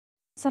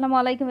আসসালামু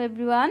আলাইকুম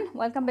everyone,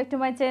 welcome back to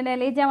my channel.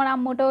 এই যে আমার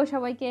আম্মুটাও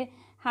সবাইকে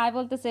হাই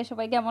বলতেছে,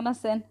 সবাই কেমন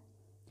আছেন।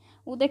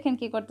 ও দেখেন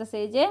কি করতেছে,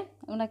 এই যে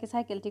ওনাকে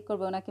সাইকেল ঠিক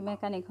করবে, ওনাকে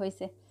মেকানিক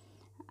হয়েছে।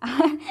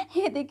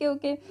 এদিকে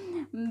ওকে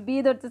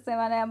বিয়ে ধরতেছে,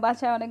 মানে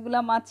বাসায় অনেকগুলো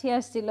মাছি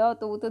আসছিল,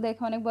 তো ও তো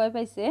দেখে অনেক ভয়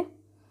পাইছে।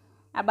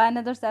 আর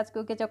বায়না ধরছে আজকে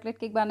ওকে চকলেট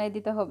কেক বানিয়ে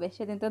দিতে হবে।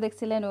 সেদিন তো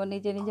দেখছিলেন ও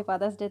নিজে নিজে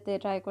ফাদার্স ডেতে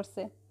ট্রাই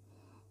করছে,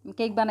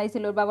 কেক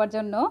বানাইছিল ওর বাবার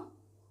জন্য।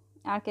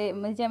 আর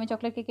এই যে আমি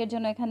চকলেট কেকের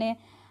জন্য এখানে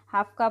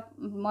হাফ কাপ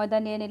ময়দা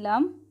নিয়ে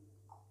নিলাম,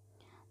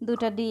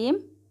 2টা ডিম,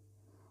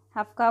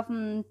 হাফ কাপ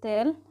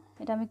তেল,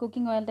 এটা আমি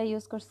কুকিং অয়েলটা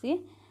ইউজ করছি,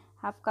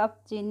 হাফ কাপ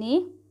চিনি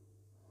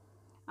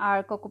আর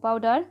কোকো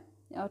পাউডার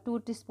 2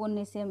 টিস্পুন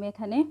নিছি আমি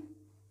এখানে,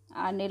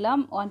 আর নিলাম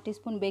 1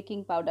 টিস্পুন বেকিং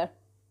পাউডার।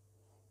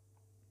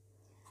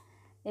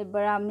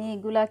 এবার আমি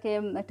এগুলাকে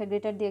একটা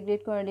গ্রেটার দিয়ে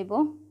গ্রেট করে নিব।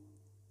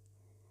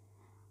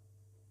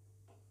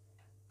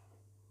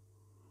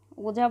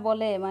 ও যা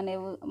বলে, মানে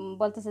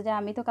বলতেছে যে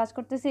আমি তো কাজ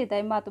করতেছি,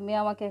 তাই মা তুমি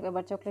আমাকে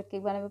এবার চকলেট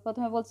কেক বানাবে।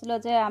 প্রথমে বলছিল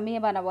যে আমি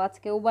বানাবো,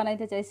 আজকে ও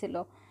বানাইতে চাইছিল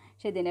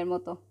সেদিনের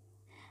মতো।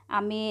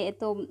 আমি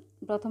তো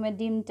প্রথমে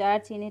ডিমটা আর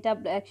চিনিটা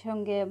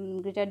একসঙ্গে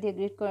গ্রেটার দিয়ে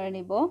গ্রেট করে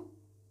নিব।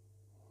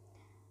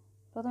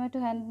 প্রথমে একটু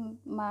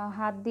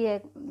হাত দিয়ে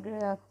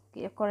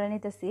করে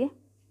নিতেছি,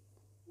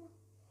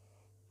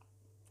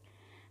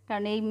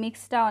 কারণ এই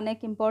মিক্সটা অনেক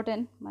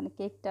ইম্পর্টেন্ট, মানে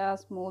কেকটা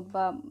স্মুথ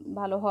বা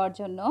ভালো হওয়ার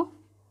জন্য।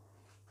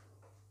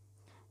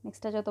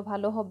 মিক্সটা যত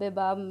ভালো হবে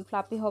বা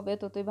ফ্লাপি হবে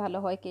ততই ভালো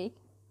হয় কেক।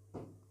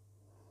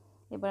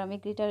 এবার আমি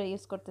গ্রেটার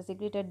ইউজ করতেছি,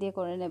 গ্রেটার দিয়ে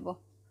করে নেব,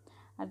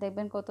 আর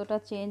দেখবেন কতটা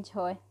চেঞ্জ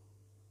হয়।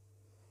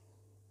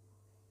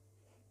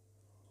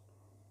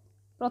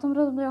 প্রথম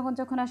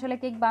যখন আসলে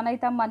কেক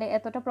বানাইতাম, মানে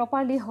এতটা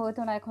প্রপারলি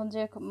হতো না, এখন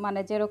যে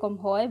মানে যেরকম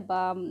হয়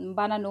বা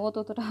বানানো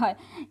ততটা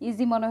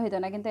ইজি মনে হতো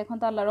না, কিন্তু এখন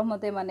তো আল্লাহর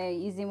রহমতে মানে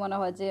ইজি মনে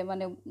হয়, যে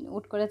মানে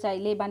উট করে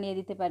চাইলেই বানিয়ে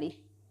দিতে পারি।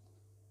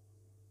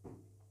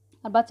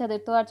 আর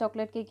বাচ্চাদের তো আর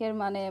চকলেট কেকের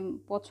মানে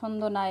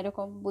পছন্দ না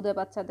এরকম বোধহয়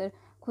বাচ্চাদের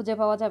খুঁজে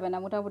পাওয়া যাবে না,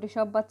 মোটামুটি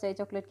সব বাচ্চাই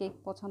চকলেট কেক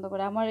পছন্দ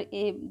করে। আমার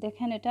এই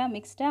দেখেন এটা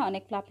মিক্সটা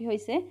অনেক ফ্লাফি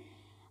হয়েছে।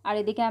 আর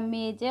এদিকে আমি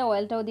এই যে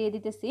অয়েলটাও দিয়ে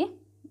দিতেছি।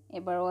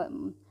 এবার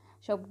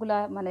সবগুলা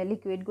মানে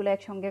লিকুইডগুলো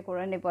একসঙ্গে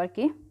করে নেব আর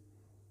কি,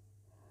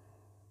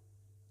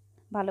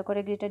 ভালো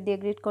করে গ্রেটার দিয়ে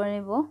গ্রেট করে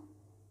নেব।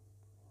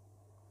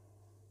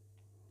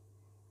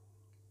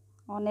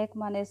 অনেক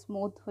মানে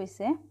স্মুথ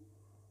হয়েছে।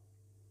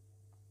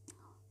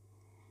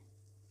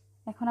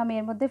 এখন আমি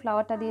এর মধ্যে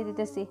ফ্লাওয়ারটা দিয়ে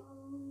দিতেছি,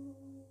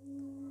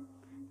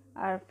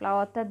 আর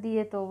ফ্লাওয়ারটা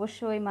দিয়ে তো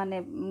অবশ্যই মানে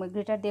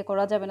গ্রেটার দিয়ে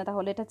করা যাবে না,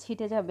 তাহলে এটা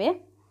ছিটে যাবে।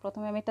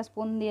 প্রথমে আমি একটা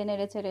স্পুন দিয়ে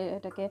নেড়ে চেড়ে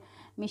এটাকে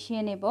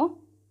মিশিয়ে নেব।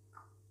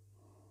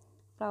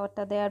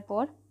 ফ্লাওয়ারটা দেওয়ার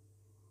পর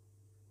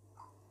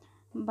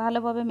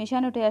ভালোভাবে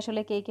মেশানোটাই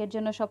আসলে কেকের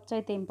জন্য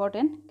সবচাইতে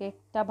ইম্পর্টেন্ট।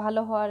 কেকটা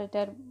ভালো হওয়ার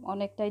এটার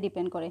অনেকটাই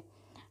ডিপেন্ড করে।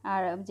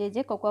 আর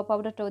যে কোকোয়া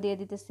পাউডারটাও দিয়ে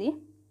দিতেছি।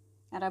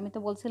 আর আমি তো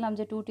বলছিলাম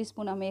যে 2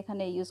 টিস্পুন আমি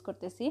এখানে ইউজ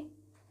করতেছি।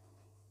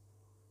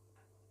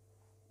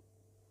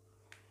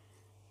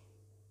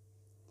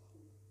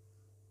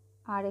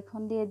 আর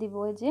এখন দিয়ে দিব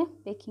ওই যে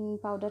বেকিং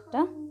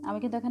পাউডারটা। আমি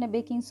কিন্তু এখানে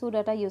বেকিং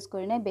সোডাটা ইউজ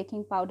করি না, বেকিং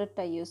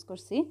পাউডারটা ইউজ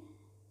করছি।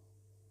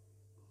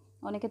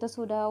 অনেকে তো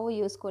সোডাও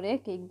ইউজ করে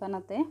কেক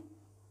বানাতে।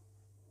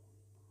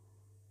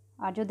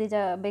 আর যদি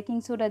বেকিং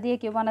সোডা দিয়ে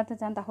কেউ বানাতে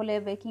চান, তাহলে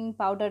বেকিং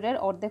পাউডারের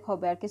অর্ধেক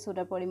হবে আর কি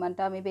সোডার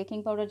পরিমাণটা। আমি বেকিং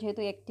পাউডার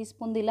যেহেতু 1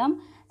 টিস্পুন দিলাম,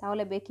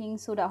 তাহলে বেকিং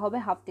সোডা হবে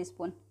হাফ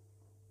টিস্পুন।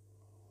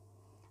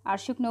 আর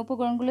শুকনো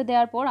উপকরণগুলো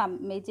দেওয়ার পর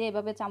আমি যে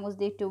এভাবে চামচ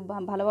দিয়ে একটু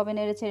ভালোভাবে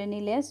নেড়ে ছেড়ে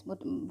নিলে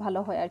ভালো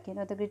হয় আর কি।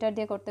 নয়তো গ্রেটার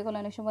দিয়ে করতে গেলে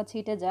অনেক সময়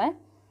ছিটে যায়,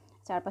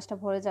 চারপাশটা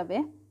ভরে যাবে।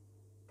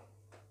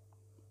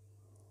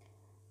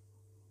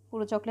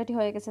 পুরো চকলেটই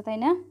হয়ে গেছে, তাই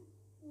না?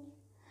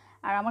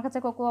 আর আমার কাছে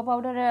কোকোয়া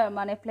পাউডারের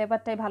মানে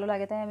ফ্লেভারটাই ভালো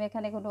লাগে, তাই আমি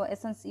এখানে কোনো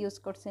এসেন্স ইউজ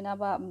করছি না,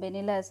 বা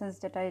ভ্যানিলা এসেন্স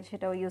যেটা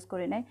সেটাও ইউজ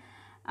করি নাই।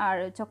 আর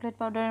চকলেট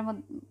পাউডারের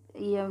মধ্যে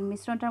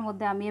মিশ্রণটার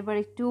মধ্যে আমি এবার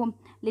একটু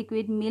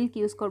লিকুইড মিল্ক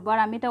ইউজ করব, আর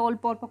আমি এটা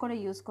অল্প অল্প করে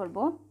ইউজ করব।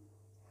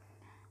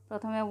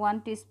 প্রথমে 1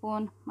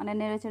 টিস্পুন মানে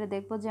নেড়ে চেড়ে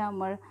দেখবো যে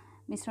আমার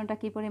মিশ্রণটা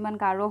কী পরিমাণ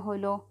গাঢ়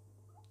হইলো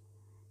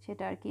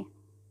সেটা আর কি।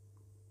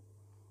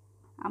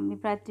 আমি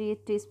প্রায় 3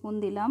 টিস্পুন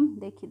দিলাম,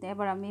 দেখি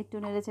এবার আমি একটু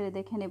নেড়ে চেড়ে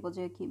দেখে নেব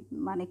যে কি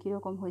মানে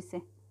কীরকম হয়েছে।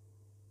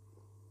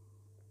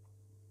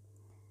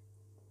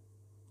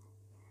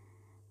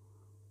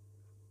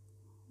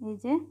 এই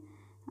যে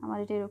আমার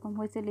এটা এরকম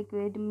হয়েছে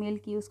লিকুইড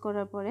মিল্ক ইউজ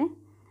করার পরে।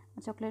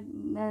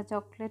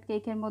 চকলেট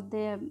কেকের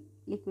মধ্যে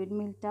লিকুইড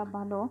মিল্কটা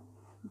ভালো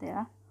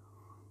দেয়া।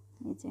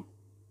 এই যে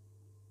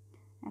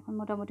এখন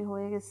মোটামুটি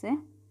হয়ে গেছে,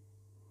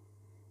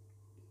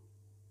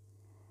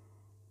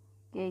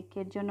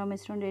 কেকের জন্য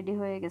মিশ্রণ রেডি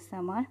হয়ে গেছে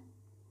আমার।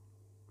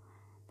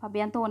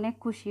 ফাবিয়ান তো অনেক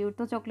খুশি, ওর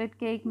তো চকলেট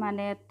কেক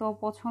মানে এত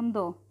পছন্দ,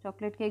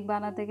 চকলেট কেক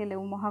বানাতে গেলে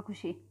ও মহা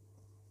খুশি।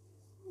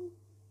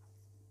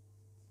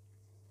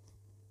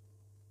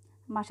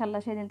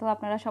 মাশাল্লাহ, সেদিন তো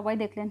আপনারা সবাই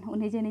দেখলেন ও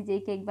নিজে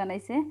নিজেই কেক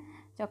বানাইছে,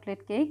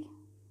 চকলেট কেক।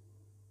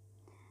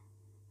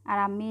 আর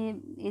আমি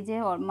এই যে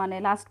মানে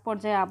লাস্ট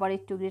পর্যায়ে আবার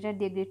একটু গ্রেটার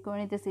দিয়ে গ্রেট করে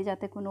নিতেছি,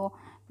 যাতে কোনো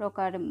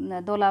প্রকার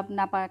দোলাপ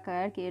না পাকায়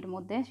আর কি এর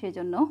মধ্যে,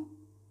 সেজন্য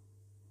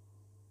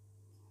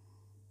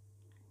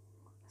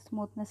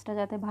স্মুথনেসটা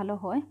যাতে ভালো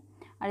হয়।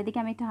 আর এদিকে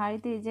আমি একটা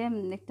হাঁড়িতে এই যে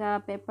একটা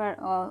পেপার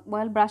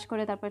অয়েল ব্রাশ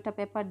করে তারপর একটা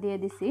পেপার দিয়ে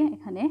দিছি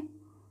এখানে।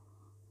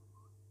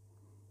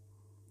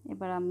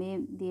 এবার আমি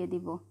দিয়ে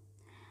দিব।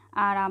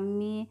 আর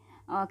আমি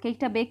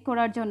কেকটা বেক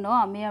করার জন্য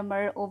আমি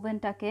আমার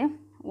ওভেনটাকে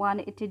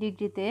 180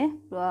 ডিগ্রিতে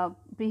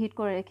প্রিহিট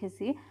করে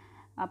রেখেছি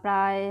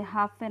প্রায়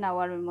হাফ অ্যান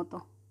আওয়ারের মতো,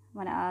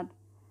 মানে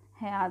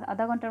হ্যাঁ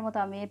আধা ঘন্টার মতো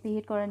আমি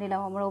প্রিহিট করে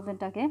নিলাম আমার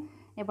ওভেনটাকে।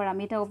 এবার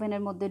আমি এটা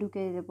ওভেনের মধ্যে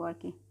ঢুকিয়ে দেবো আর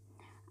কি।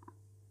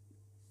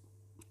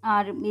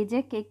 আর এই যে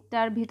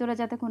কেকটার ভিতরে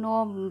যাতে কোনো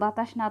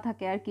বাতাস না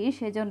থাকে আর কি,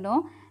 সেজন্য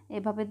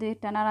এভাবে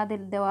একটা নাড়া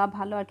দেওয়া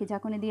ভালো আর কি।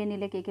 ঝাঁকুনি দিয়ে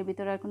নিলে কেকের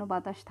ভিতরে আর কোনো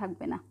বাতাস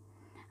থাকবে না।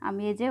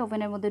 আমি এই যে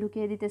ওভেনের মধ্যে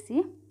ঢুকিয়ে দিতেছি।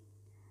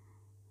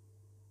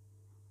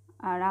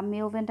 আর আমি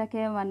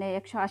ওভেনটাকে মানে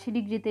 180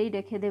 ডিগ্রিতেই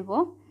রেখে দেব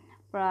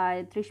প্রায়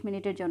 30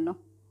 মিনিটের জন্য।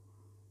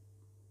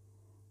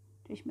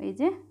 30 এই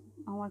যে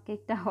আমার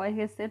কেকটা হয়ে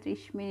গেছে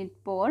 30 মিনিট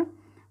পর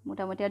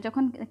মোটামুটি। আর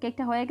যখন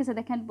কেকটা হয়ে গেছে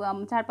দেখেন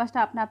চারপাশটা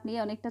আপনা আপনি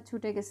অনেকটা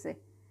ছুটে গেছে,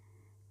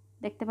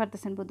 দেখতে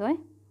পারতেছেন বোধহয়।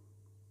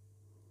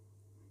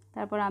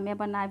 তারপর আমি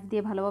আবার নাইফ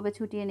দিয়ে ভালোভাবে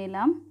ছুটিয়ে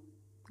নিলাম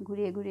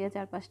ঘুরিয়ে ঘুরিয়ে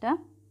চারপাশটা।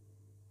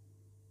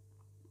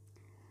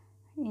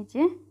 এই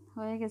যে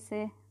হয়ে গেছে।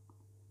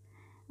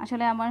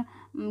 আসলে আমার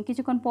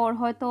কিছুক্ষণ পর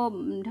হয়তো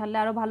ঢাললে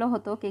আরও ভালো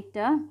হতো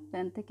কেকটা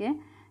প্যান থেকে,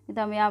 কিন্তু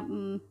আমি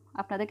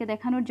আপনাদেরকে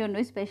দেখানোর জন্য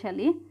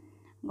স্পেশালি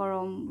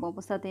গরম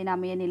অবস্থাতেই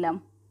নামিয়ে নিলাম।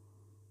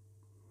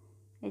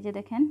 এই যে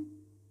দেখেন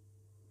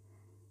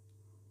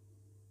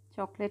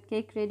চকলেট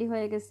কেক রেডি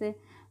হয়ে গেছে।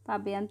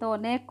 ফাবিয়ান তো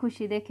অনেক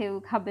খুশি, দেখে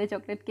খাবে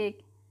চকলেট কেক।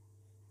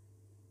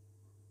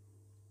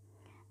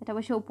 এটা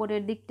অবশ্য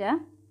উপরের দিকটা।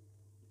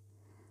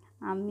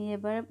 আমি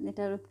এবার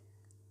এটা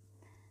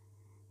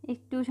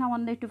একটু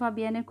সামান্য একটু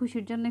ফাবিয়ানের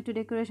খুশির জন্য একটু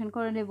ডেকোরেশন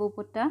করে নেব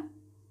উপরটা,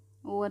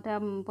 ও এটা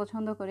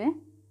পছন্দ করে।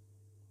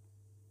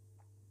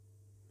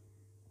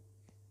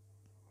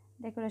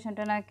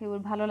 ডেকোরেশনটা নাকি ওর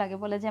ভালো লাগে,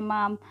 বলে যে মা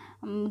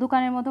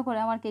দোকানের মতো করে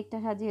আমার কেকটা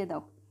সাজিয়ে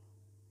দাও।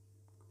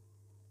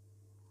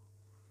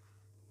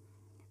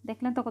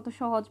 দেখলেন তো কত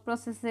সহজ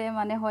প্রসেসে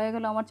মানে হয়ে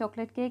গেল আমার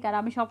চকলেট কেক। আর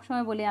আমি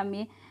সবসময় বলি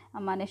আমি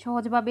মানে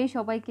সহজভাবেই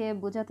সবাইকে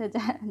বোঝাতে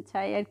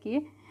চাই আর কি।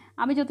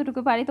 আমি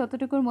যতটুকু পারি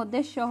ততটুকুর মধ্যে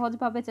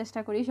সহজভাবে চেষ্টা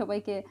করি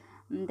সবাইকে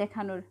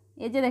দেখানোর।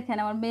 এই যে দেখেন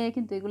আমার মেয়ে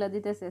কিন্তু এগুলো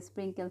দিতেছে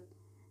স্প্রিঙ্কেল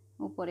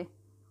উপরে,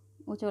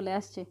 ও চলে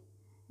আসছে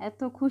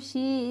এত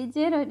খুশি। এই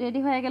যে রেডি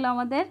হয়ে গেল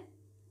আমাদের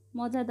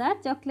মজাদার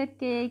চকলেট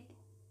কেক।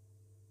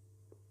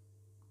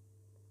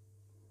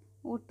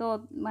 ওর তো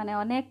মানে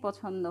অনেক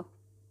পছন্দ,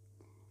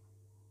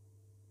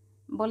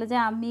 বলে যে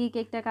আমি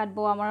কেকটা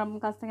কাটবো, আমার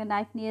কাছ থেকে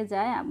নাইফ নিয়ে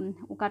যায়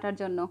ও কাটার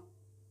জন্য।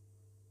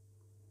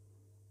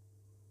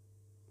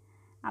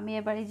 আমি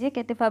এবার এই যে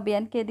কেটে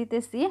ফাবিয়ানকে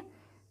দিতেছি।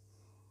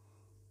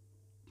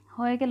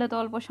 হয়ে গেলে তো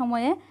অল্প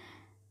সময়ে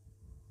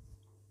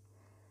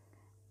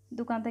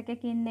দোকান থেকে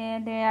কিনে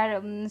নেয়ার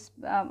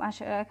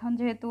এখন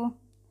যেহেতু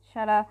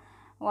সারা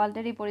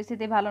ওয়ার্ল্ডেরই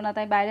পরিস্থিতি ভালো না,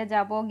 তাই বাইরে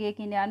যাব গিয়ে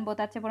কিনে আনবো,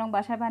 তার চেয়ে বরং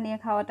বাসায় বানিয়ে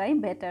খাওয়াটাই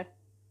বেটার।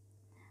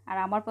 আর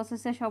আমার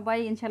প্রসেসে সবাই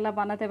ইনশাল্লাহ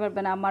বানাতে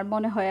পারবে না আমার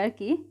মনে হয় আর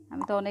কি।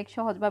 আমি তো অনেক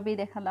সহজভাবেই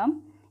দেখালাম।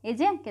 এই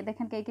যে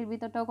দেখেন কেকের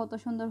ভিতরটাও কত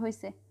সুন্দর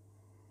হয়েছে,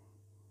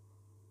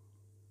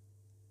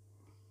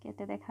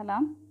 কেটে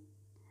দেখালাম,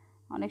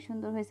 অনেক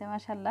সুন্দর হয়েছে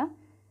মাশাল্লাহ।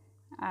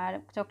 আর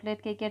চকলেট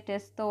কেকের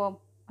টেস্ট তো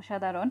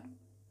অসাধারণ।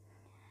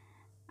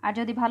 আর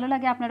যদি ভালো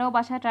লাগে আপনারাও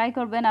বাসায় ট্রাই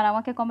করবেন আর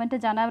আমাকে কমেন্টে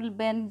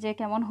জানাবেন যে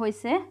কেমন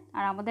হয়েছে।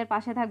 আর আমাদের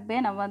পাশে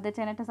থাকবেন, আমাদের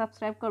চ্যানেলটা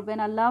সাবস্ক্রাইব করবেন।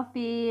 আল্লাহ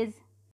হাফিজ।